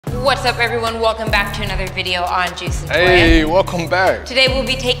What's up everyone, welcome back to another video on Juice and Toya. Hey, welcome back. Today we'll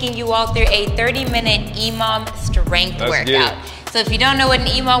be taking you all through a 30-minute EMOM strength workout. So if you don't know what an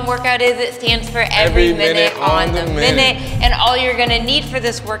EMOM workout is, it stands for every minute on the minute. And all you're gonna need for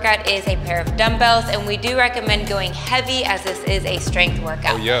this workout is a pair of dumbbells, and we do recommend going heavy as this is a strength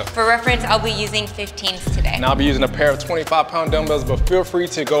workout. Oh, yeah. For reference, I'll be using 15s today. And I'll be using a pair of 25-pound dumbbells, but feel free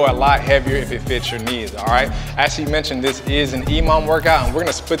to go a lot heavier if it fits your needs, all right? As she mentioned, this is an EMOM workout, and we're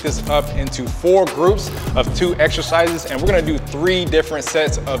gonna split this up into 4 groups of 2 exercises, and we're gonna do 3 different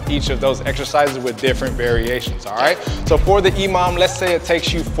sets of each of those exercises with different variations, all right? So for the EMOM, let's say it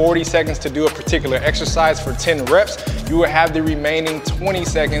takes you 40 seconds to do a particular exercise for 10 reps, you will have the remaining 20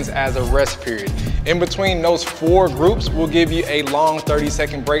 seconds as a rest period. In between those 4 groups, we'll give you a long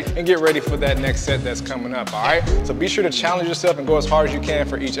 30-second break and get ready for that next set that's coming up, all right? So be sure to challenge yourself and go as hard as you can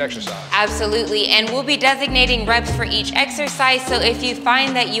for each exercise. Absolutely, and we'll be designating reps for each exercise, so if you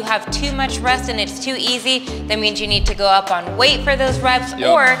find that you have too much rest and it's too easy, that means you need to go up on weight for those reps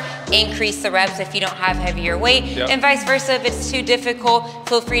or increase the reps if you don't have heavier weight, and vice versa. If it's too difficult,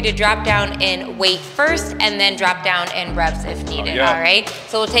 feel free to drop down in weight first and then drop down in reps if needed, all right?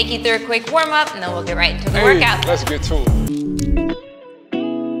 So we'll take you through a quick warm-up and then we'll get right into the workout. Let's get to it.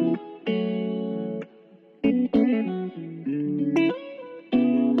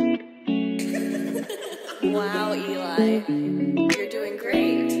 Wow, Eli, you're doing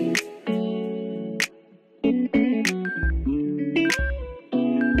great.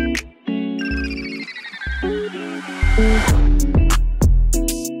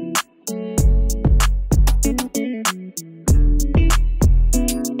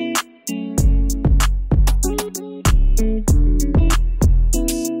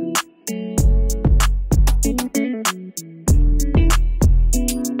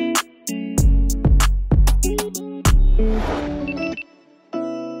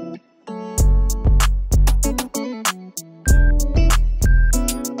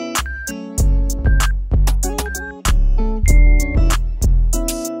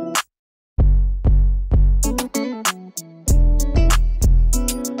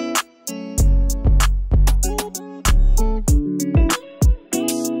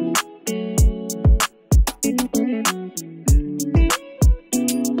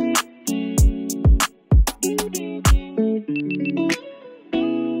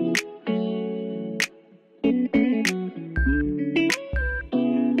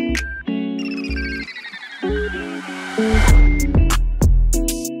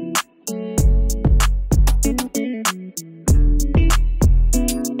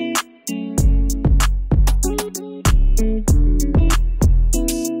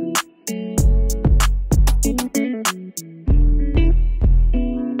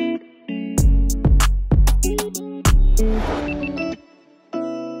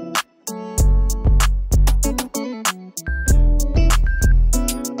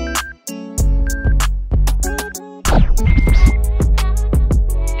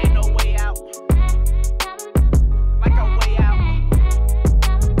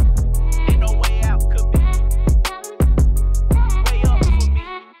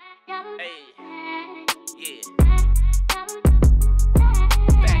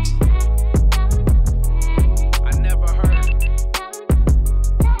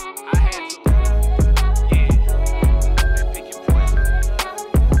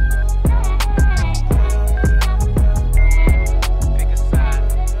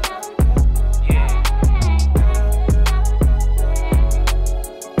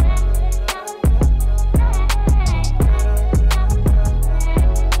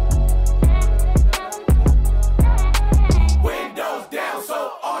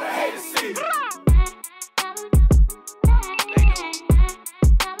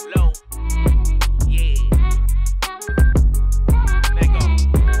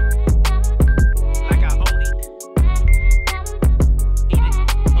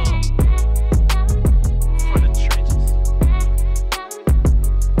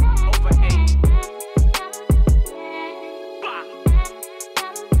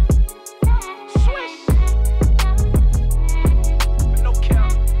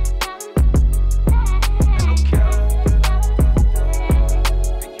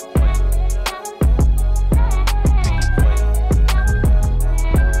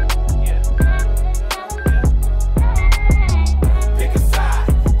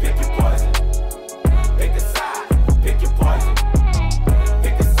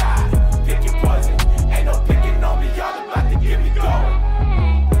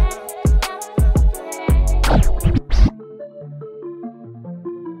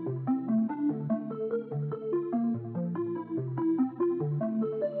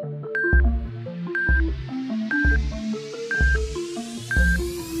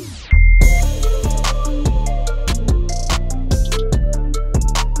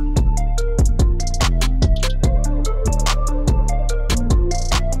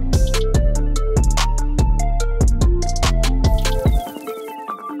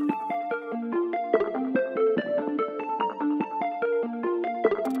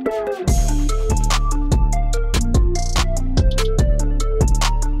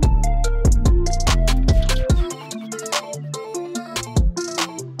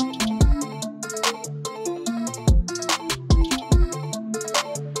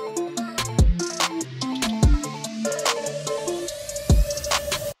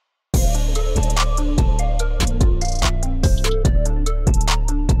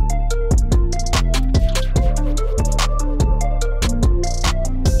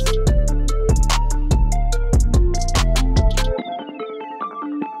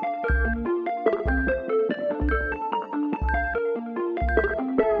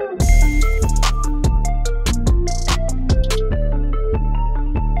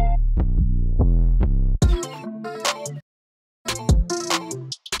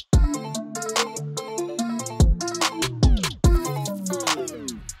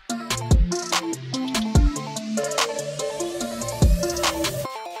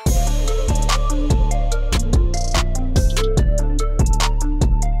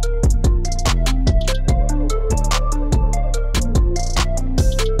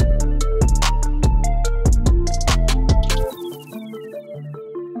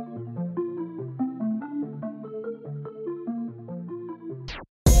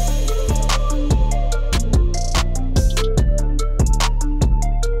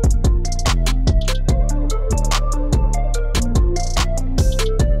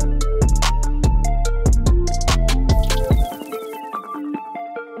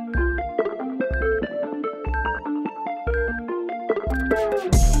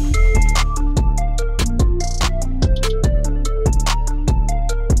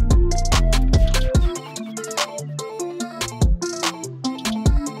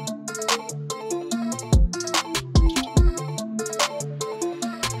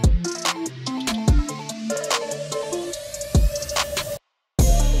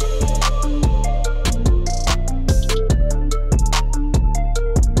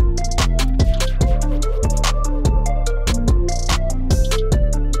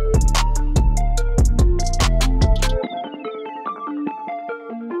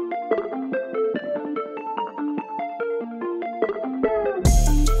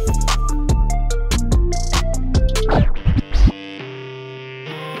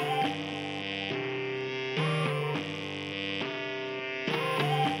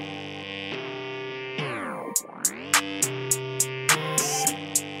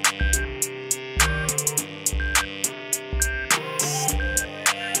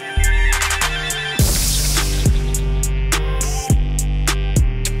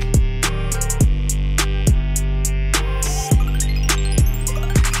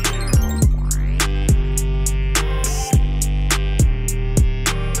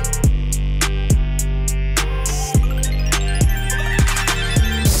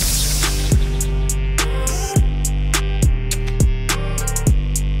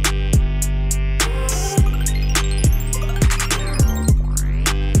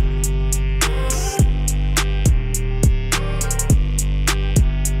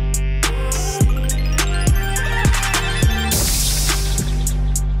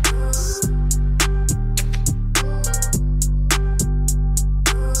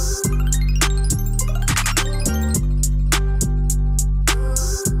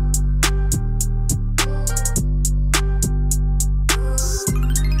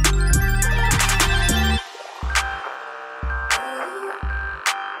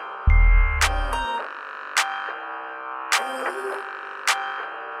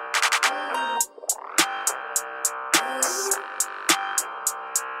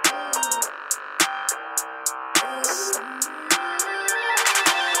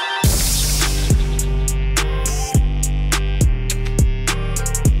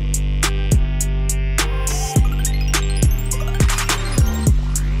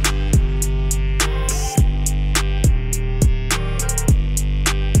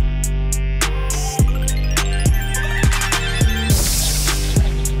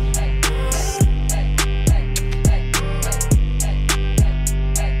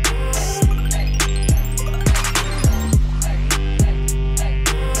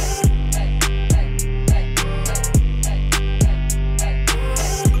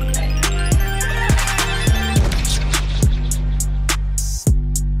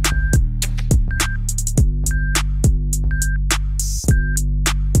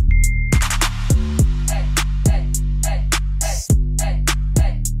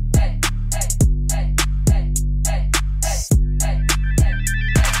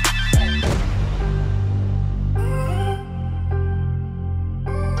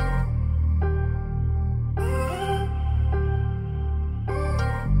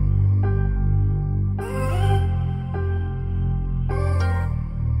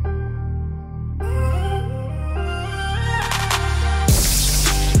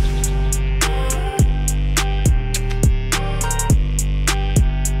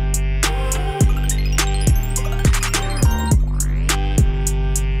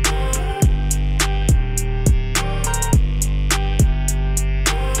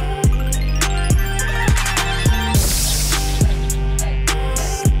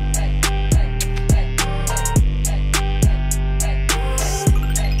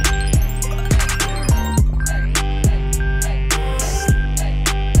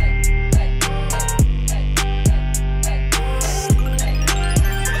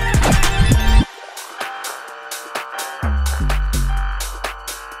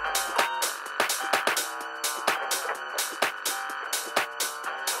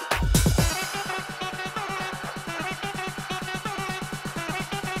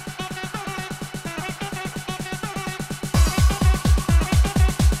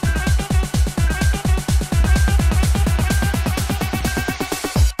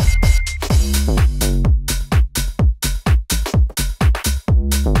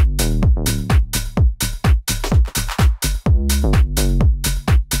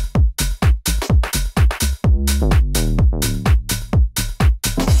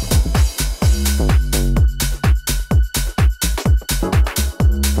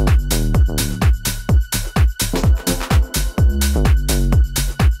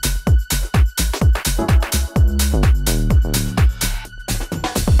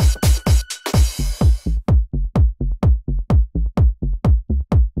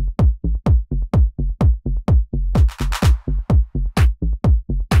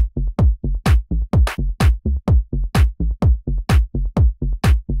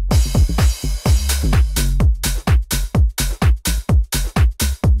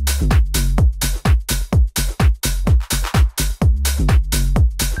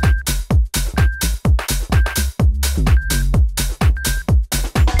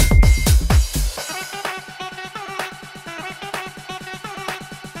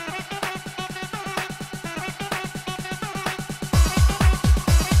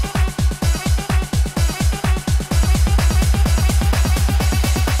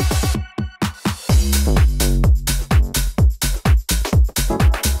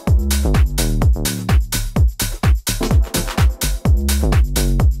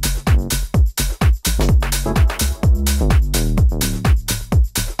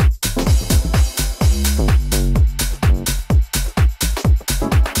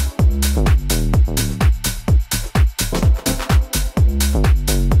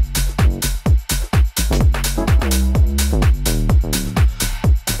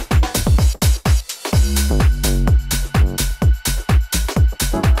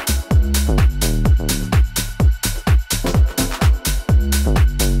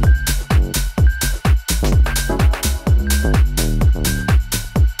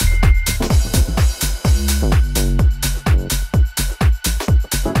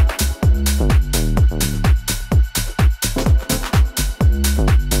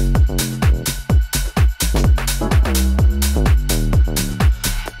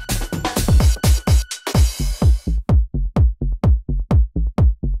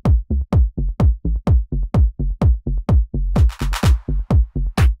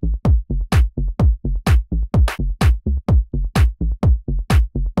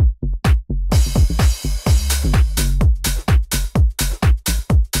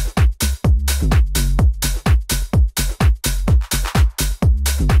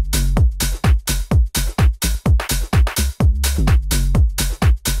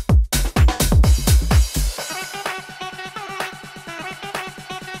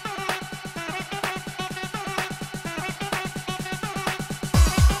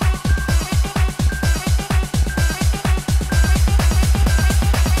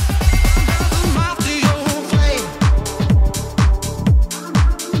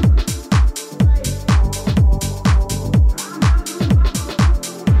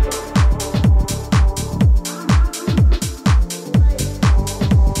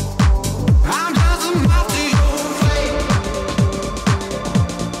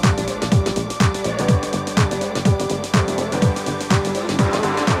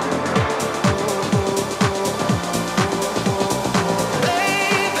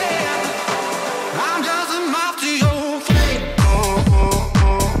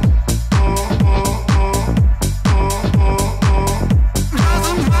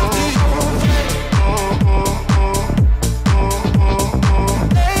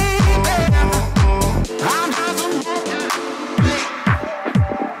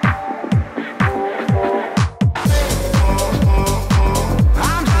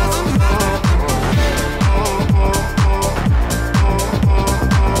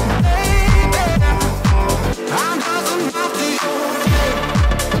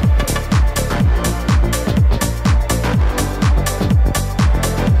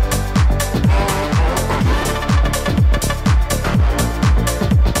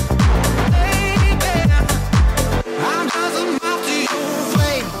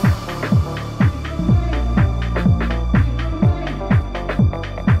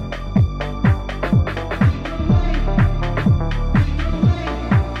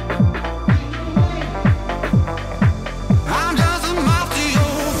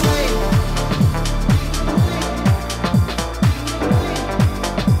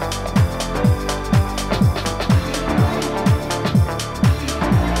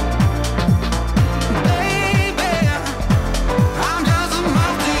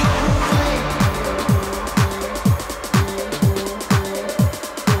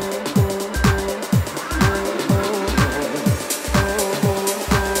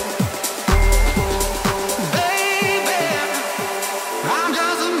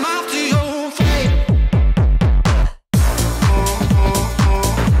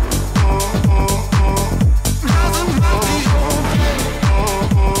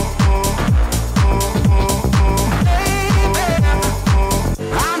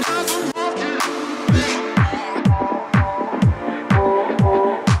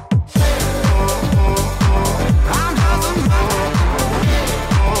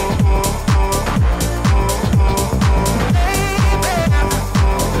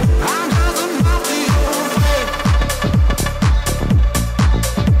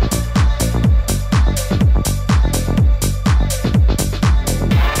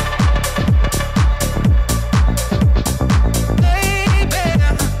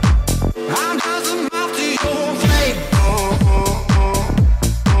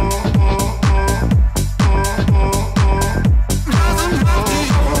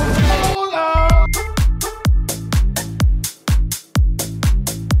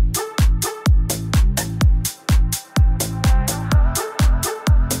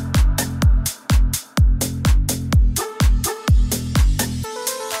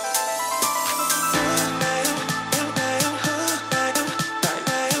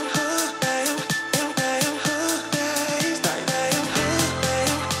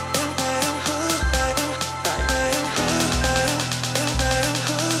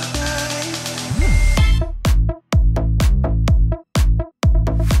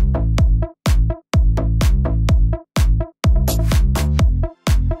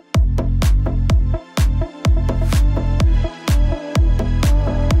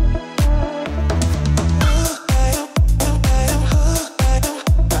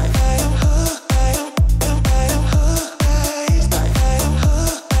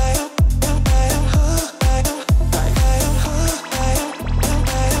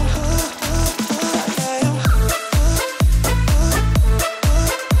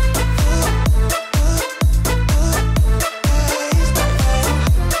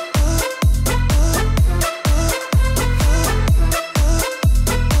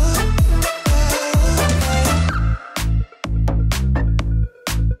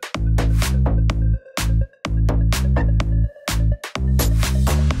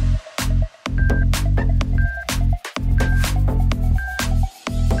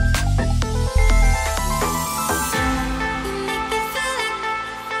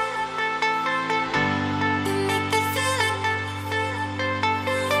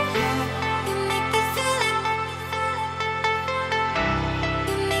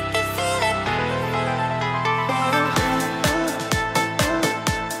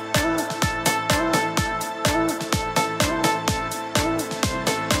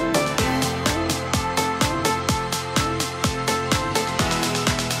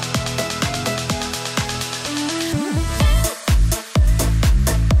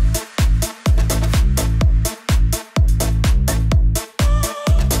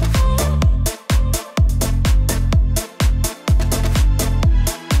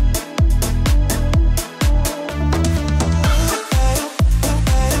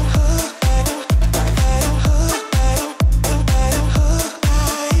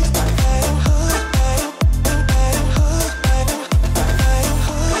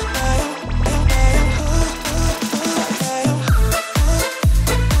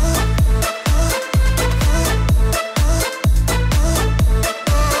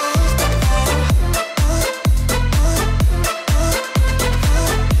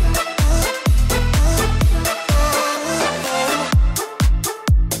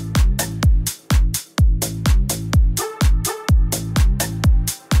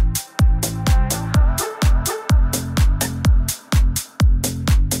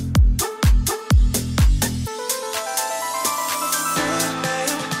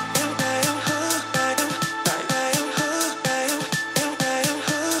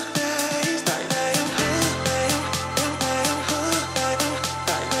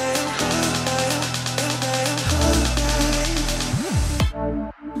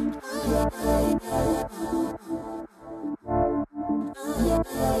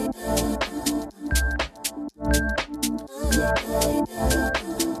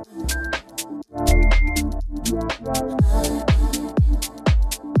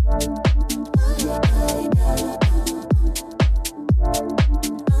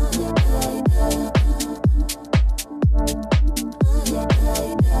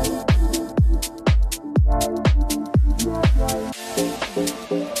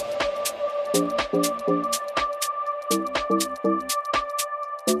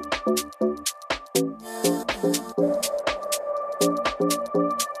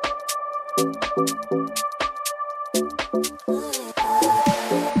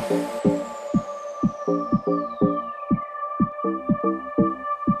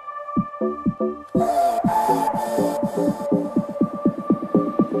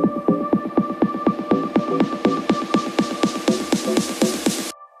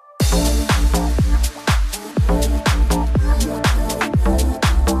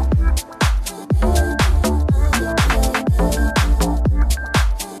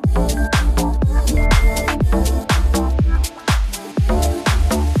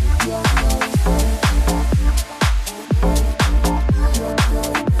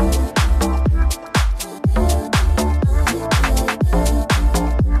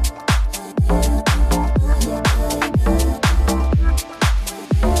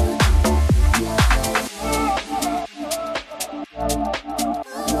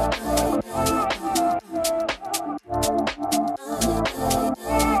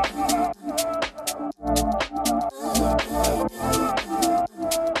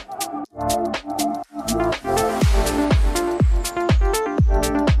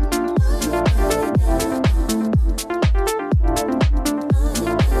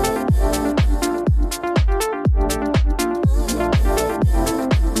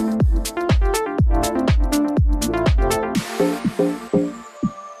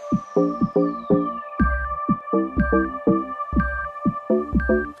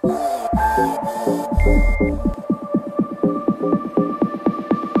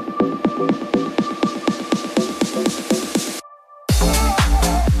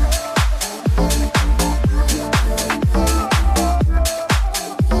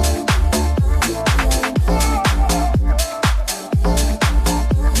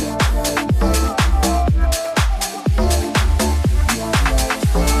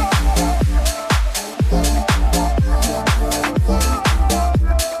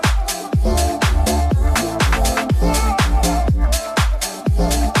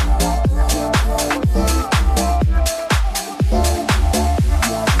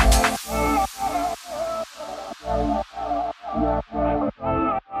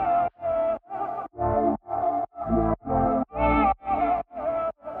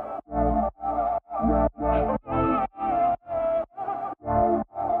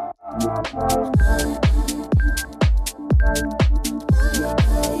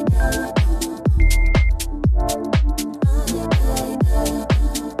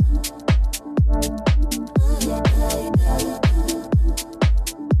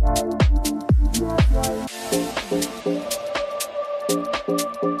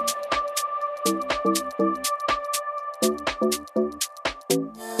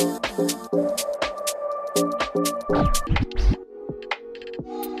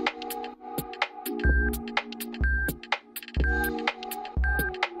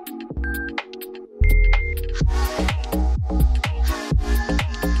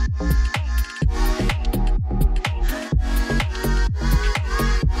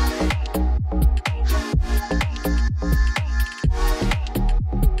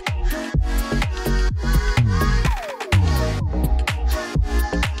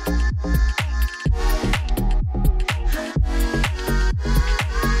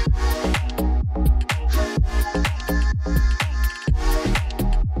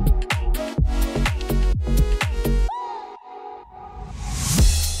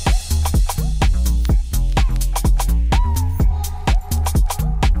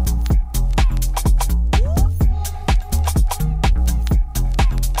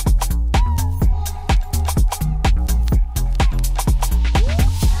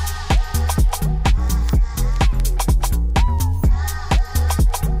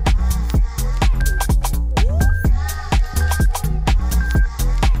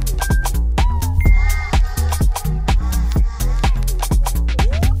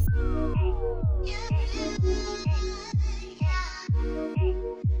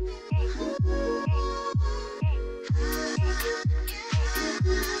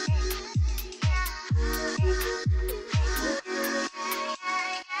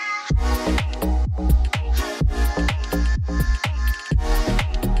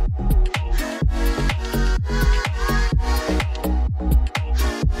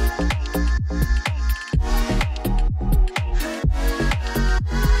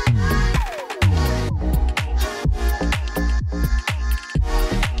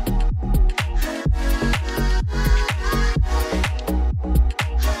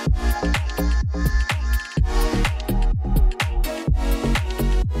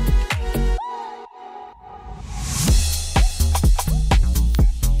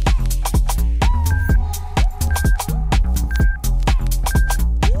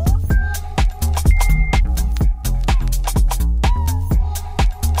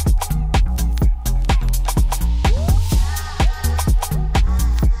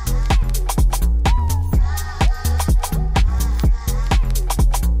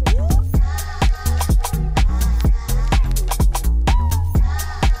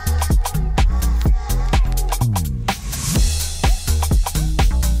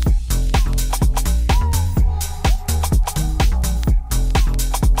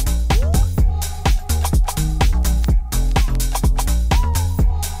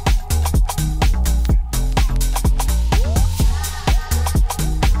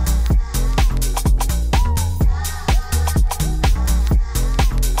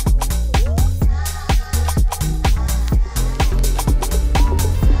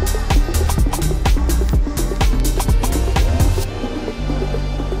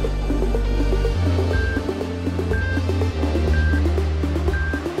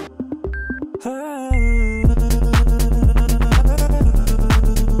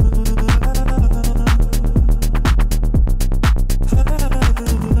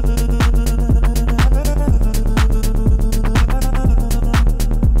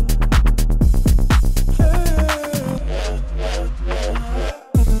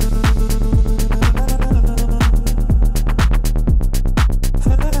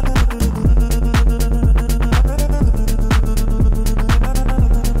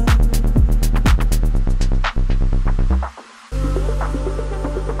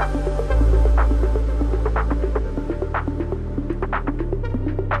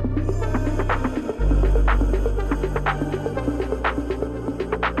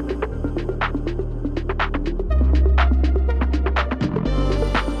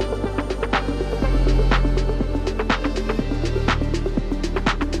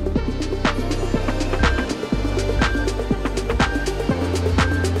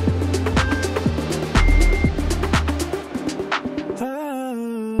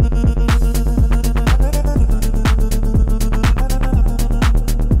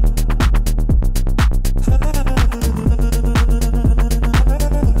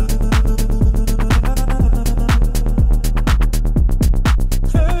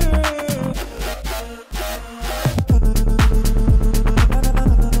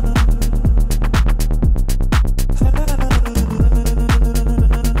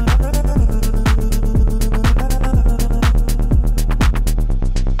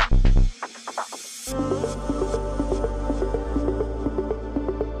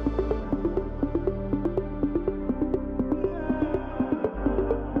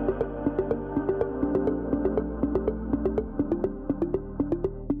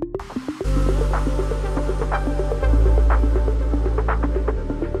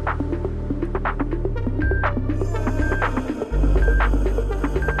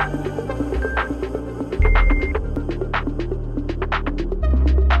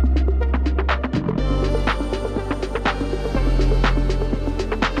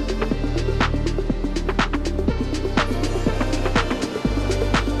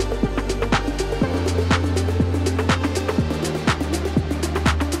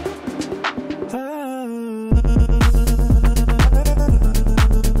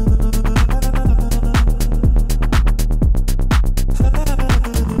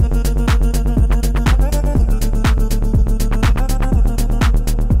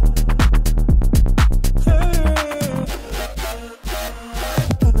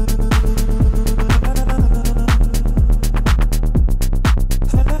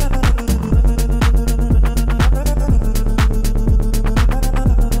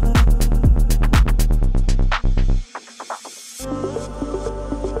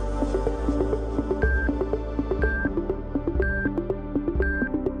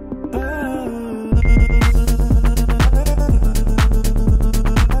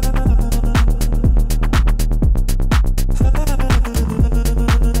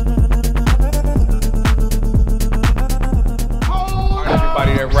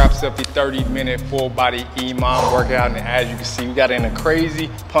 30-minute full body EMOM workout. And as you can see, we got in a crazy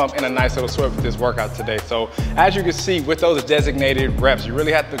pump and a nice little sweat with this workout today. So as you can see, with those designated reps, you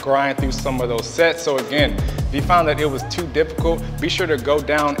really have to grind through some of those sets. So again, if you found that it was too difficult, be sure to go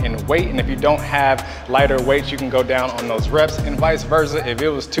down in weight. And if you don't have lighter weights, you can go down on those reps, and vice versa. If it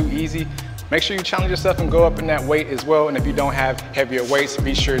was too easy, make sure you challenge yourself and go up in that weight as well. And if you don't have heavier weights,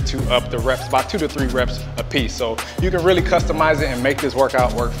 be sure to up the reps by 2 to 3 reps a piece. So you can really customize it and make this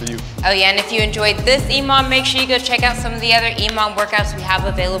workout work for you. Oh yeah, and if you enjoyed this EMOM, make sure you go check out some of the other EMOM workouts we have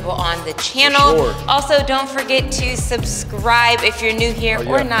available on the channel. Sure. Also, don't forget to subscribe if you're new here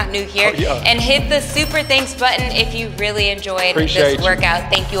or not new here. And hit the super thanks button if you really enjoyed this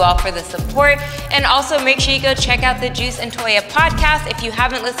workout. Thank you all for the support. And also make sure you go check out the Juice and Toya podcast. If you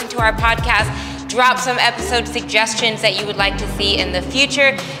haven't listened to our podcast, drop some episode suggestions that you would like to see in the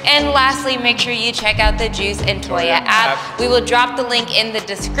future. And lastly, make sure you check out the Juice and Toya app. We will drop the link in the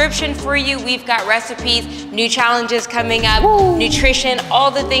description for you. We've got recipes, new challenges coming up, nutrition,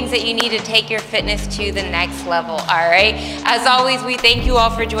 all the things that you need to take your fitness to the next level, all right? As always, we thank you all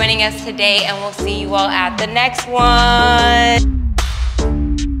for joining us today, and we'll see you all at the next one.